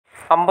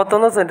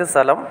51 cent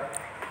സ്ഥലം,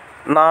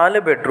 4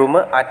 bedroom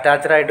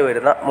attached ആയിട്ട്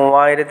വരുന്ന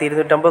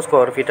 3250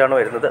 സ്ക്വയർ ഫീറ്റാണ്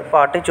വരുന്നത്.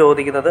 പാർട്ടി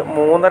ചോദിക്കുന്നത്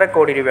 3.5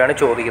 കോടി രൂപയാണ്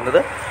ചോദിക്കുന്നത്.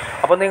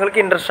 അപ്പോൾ നിങ്ങൾക്ക്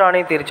ഇൻട്രസ്റ്റ്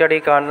ആണെങ്കിൽ തീർച്ചയായിട്ടും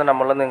ഈ കാണുന്ന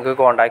നമ്പറിൽ നിങ്ങൾക്ക്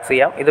കോൺടാക്ട്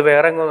ചെയ്യാം. ഇത്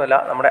വേറെ എങ്ങുമല്ല,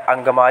 നമ്മുടെ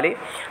അങ്കമാലി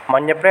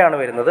മഞ്ഞപ്രയാണ്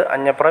വരുന്നത്.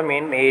 അഞ്ഞപ്ര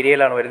മെയിൻ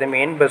ഏരിയയിലാണ് വരുന്നത്.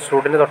 മെയിൻ ബസ്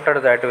റൂട്ടിന്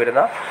തൊട്ടടുത്തായിട്ട്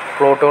വരുന്ന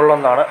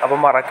പ്ലോട്ടുകളിലൊന്നാണ്. അപ്പോൾ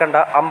മറക്കണ്ട,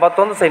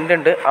 51 സെൻറ്റ്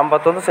ഉണ്ട്.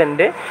 51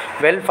 സെൻറ്റ്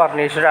വെൽ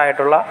ഫർണിഷ്ഡ്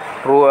ആയിട്ടുള്ള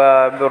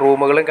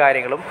റൂമുകളും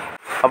കാര്യങ്ങളും.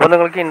 അപ്പോൾ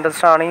നിങ്ങൾക്ക്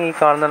ഇൻട്രസ്റ്റ് ആണെങ്കിൽ ഈ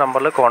കാണുന്ന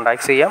നമ്പറിൽ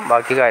കോൺടാക്ട് ചെയ്യാം.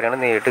 ബാക്കി കാര്യങ്ങൾ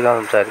നേരിട്ട്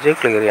സംസാരിച്ച്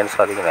ക്ലിയർ ചെയ്യാൻ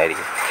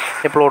സാധിക്കുന്നതായിരിക്കും.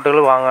 ഈ പ്ലോട്ടുകൾ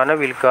വാങ്ങാനോ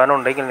വിൽക്കാനോ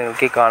ഉണ്ടെങ്കിൽ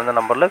നിങ്ങൾക്ക് ഈ കാണുന്ന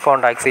നമ്പറിൽ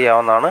കോൺടാക്ട്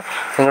ചെയ്യാവുന്നതാണ്.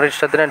 നിങ്ങളുടെ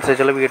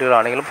ഇഷ്ടത്തിനനുസരിച്ചുള്ള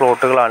വീടുകളാണെങ്കിലും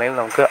പ്ലോട്ടുകളാണെങ്കിലും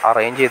നമുക്ക്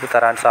അറേഞ്ച് ചെയ്ത്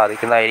തരാൻ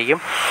സാധിക്കുന്നതായിരിക്കും.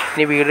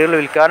 ഇനി വീടുകൾ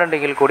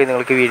വിൽക്കാനുണ്ടെങ്കിൽ കൂടി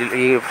നിങ്ങൾക്ക്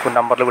ഈ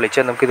നമ്പറിൽ വിളിച്ച്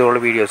നമുക്ക്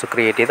ഇതുപോലുള്ള വീഡിയോസ്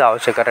ക്രിയേറ്റ് ചെയ്ത്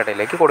ആവശ്യക്കാരുടെ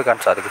ഇടയിലേക്ക് കൊടുക്കാൻ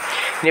സാധിക്കും.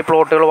 ഇനി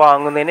പ്ലോട്ടുകൾ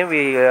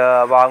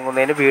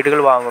വാങ്ങുന്നതിന്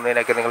വീടുകൾ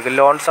വാങ്ങുന്നതിനൊക്കെ നിങ്ങൾക്ക്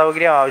ലോൺ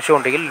സൗകര്യം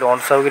ആവശ്യമുണ്ടെങ്കിൽ ലോൺ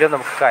സൗകര്യം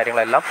നമുക്ക്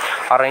കാര്യങ്ങളെല്ലാം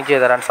അറേഞ്ച്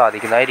ചെയ്ത് തരാൻ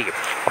സാധിക്കുന്നതായിരിക്കും.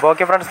 അപ്പോൾ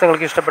ഓക്കെ ഫ്രണ്ട്സ്,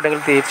 നിങ്ങൾക്ക് ഇഷ്ടപ്പെട്ടെങ്കിൽ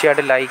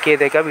തീർച്ചയായിട്ടും ലൈക്ക്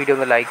ചെയ്തേക്കാം. വീഡിയോ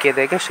ഒന്ന് ലൈക്ക്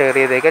ചെയ്തേക്കാം, ഷെയർ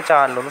ചെയ്തേക്കാം,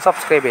 ചാനലൊന്ന്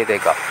സബ്സ്ക്രൈബ്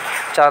ചെയ്തേക്കാം.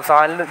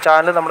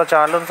 നമ്മുടെ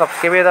ചാനലൊന്ന്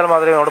സബ്സ്ക്രൈബ് ചെയ്താൽ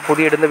മാത്രമേ നമ്മുടെ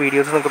പുതിയ ഇടുന്ന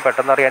വീഡിയോസ് നിങ്ങൾക്ക്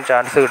പെട്ടെന്ന് അറിയാൻ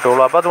ചാൻസ്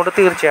കിട്ടുള്ളൂ. അപ്പോൾ അതുകൊണ്ട്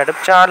തീർച്ചയായിട്ടും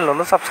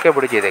ചാനലൊന്ന് സബ്സ്ക്രൈബ്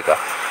കൂടി ചെയ്തേക്കാം.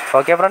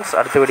 ഓക്കെ ഫ്രണ്ട്സ്,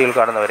 അടുത്ത വീഡിയോയിൽ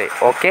കാണുന്നവരെ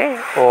okay.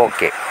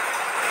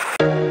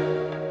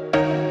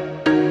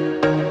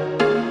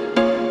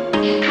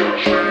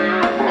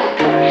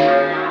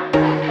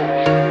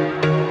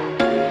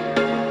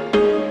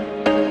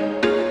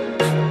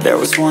 There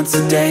was once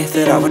a day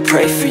that I would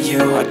pray for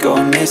you. I'd go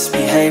and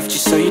misbehave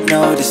just so you'd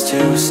notice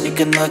too.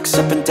 Sneaking looks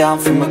up and down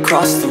from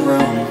across the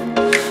room.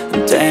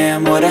 And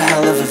damn, what a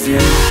hell of a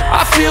view.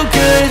 I feel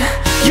good,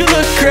 you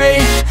look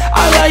great,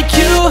 I like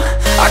you,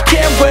 I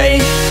can't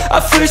wait.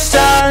 A first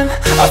time,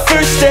 a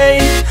first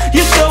date.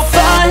 You're so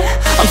fine,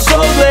 I'm so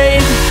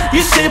late.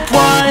 You sip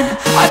wine,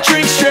 I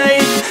drink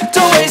straight.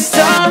 Don't waste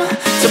time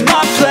to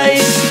my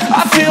place.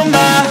 I feel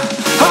my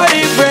heart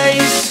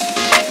erase.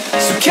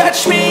 So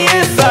catch me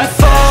if I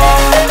fall.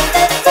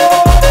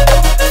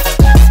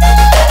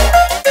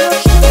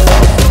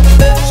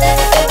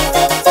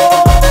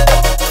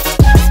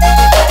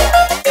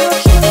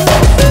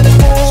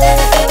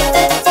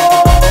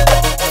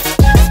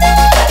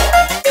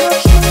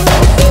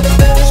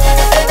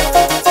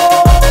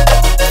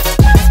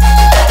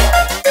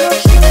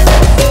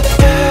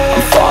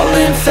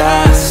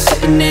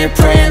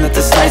 Praying that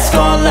this night's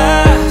gonna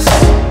last.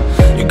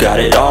 You got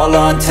it all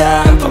on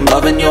tap, I'm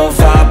loving your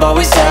vibe,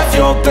 always have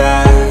your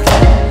back.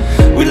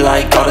 We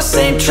like all the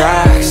same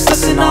tracks,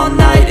 listen all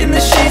night in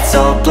the sheets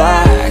all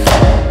black.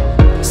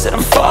 Said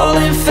I'm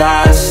falling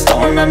fast,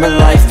 don't remember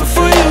life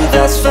before you,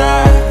 that's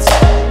facts.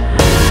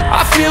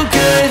 I feel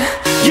good,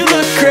 you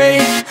look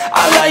great,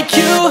 I like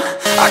you,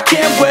 I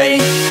can't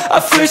wait.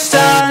 A first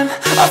time,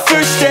 a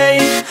first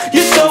date.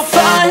 You're so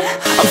fine,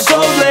 I'm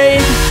so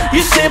late.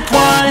 You sip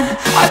wine,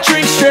 I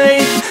drink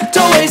straight.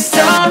 Don't waste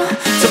time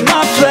to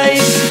my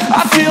place.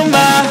 I feel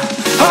my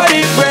heart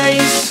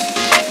erase.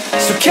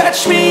 So catch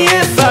me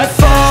if I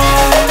fall.